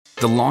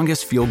The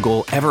longest field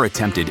goal ever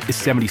attempted is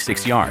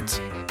 76 yards.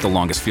 The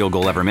longest field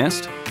goal ever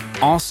missed?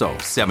 Also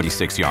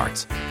 76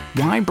 yards.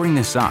 Why bring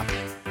this up?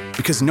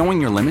 Because knowing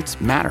your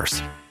limits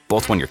matters,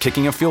 both when you're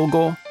kicking a field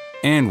goal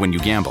and when you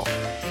gamble.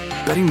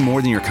 Betting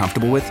more than you're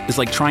comfortable with is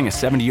like trying a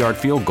 70-yard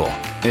field goal.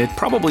 It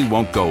probably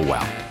won't go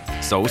well.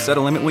 So set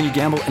a limit when you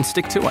gamble and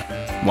stick to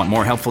it. Want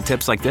more helpful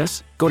tips like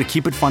this? Go to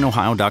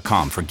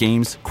keepitfunohio.com for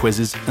games,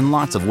 quizzes, and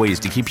lots of ways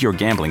to keep your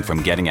gambling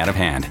from getting out of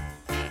hand.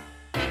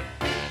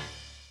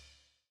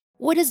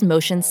 What does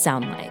motion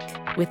sound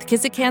like? With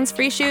Kizikans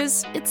free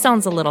shoes, it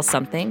sounds a little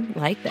something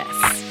like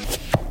this.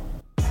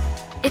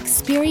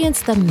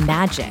 Experience the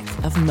magic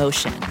of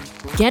motion.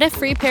 Get a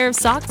free pair of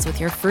socks with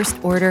your first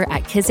order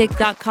at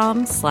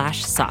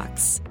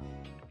kizik.com/socks.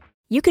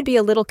 You could be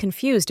a little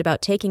confused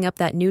about taking up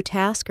that new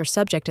task or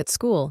subject at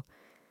school.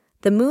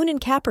 The moon in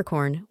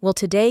Capricorn will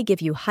today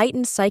give you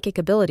heightened psychic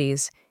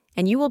abilities,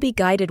 and you will be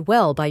guided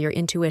well by your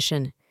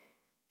intuition.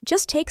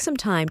 Just take some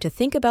time to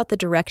think about the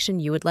direction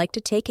you would like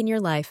to take in your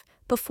life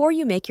before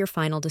you make your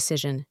final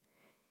decision.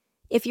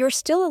 If you're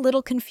still a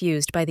little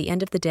confused by the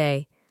end of the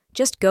day,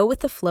 just go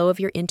with the flow of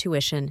your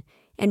intuition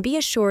and be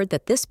assured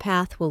that this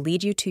path will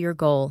lead you to your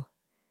goal.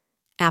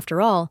 After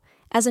all,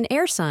 as an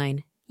air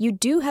sign, you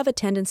do have a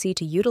tendency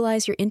to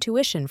utilize your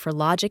intuition for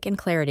logic and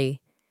clarity.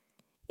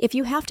 If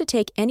you have to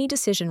take any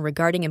decision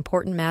regarding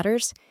important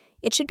matters,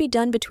 it should be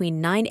done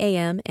between 9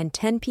 a.m. and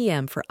 10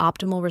 p.m. for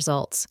optimal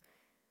results.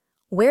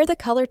 Wear the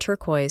color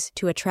turquoise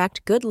to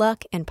attract good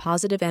luck and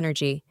positive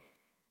energy.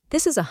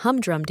 This is a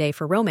humdrum day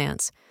for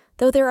romance,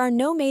 though there are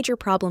no major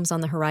problems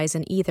on the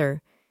horizon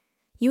either.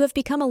 You have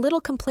become a little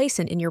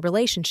complacent in your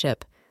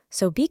relationship,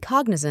 so be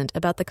cognizant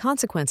about the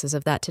consequences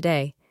of that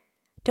today.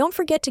 Don't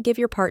forget to give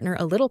your partner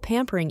a little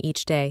pampering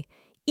each day,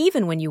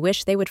 even when you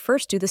wish they would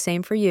first do the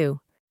same for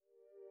you.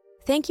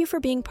 Thank you for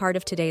being part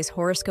of today's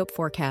horoscope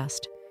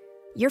forecast.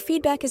 Your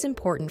feedback is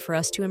important for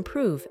us to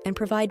improve and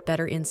provide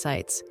better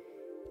insights.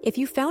 If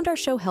you found our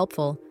show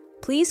helpful,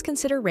 please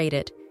consider rate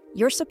it.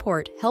 Your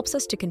support helps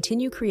us to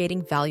continue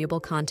creating valuable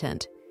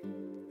content.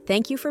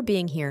 Thank you for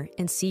being here,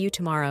 and see you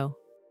tomorrow.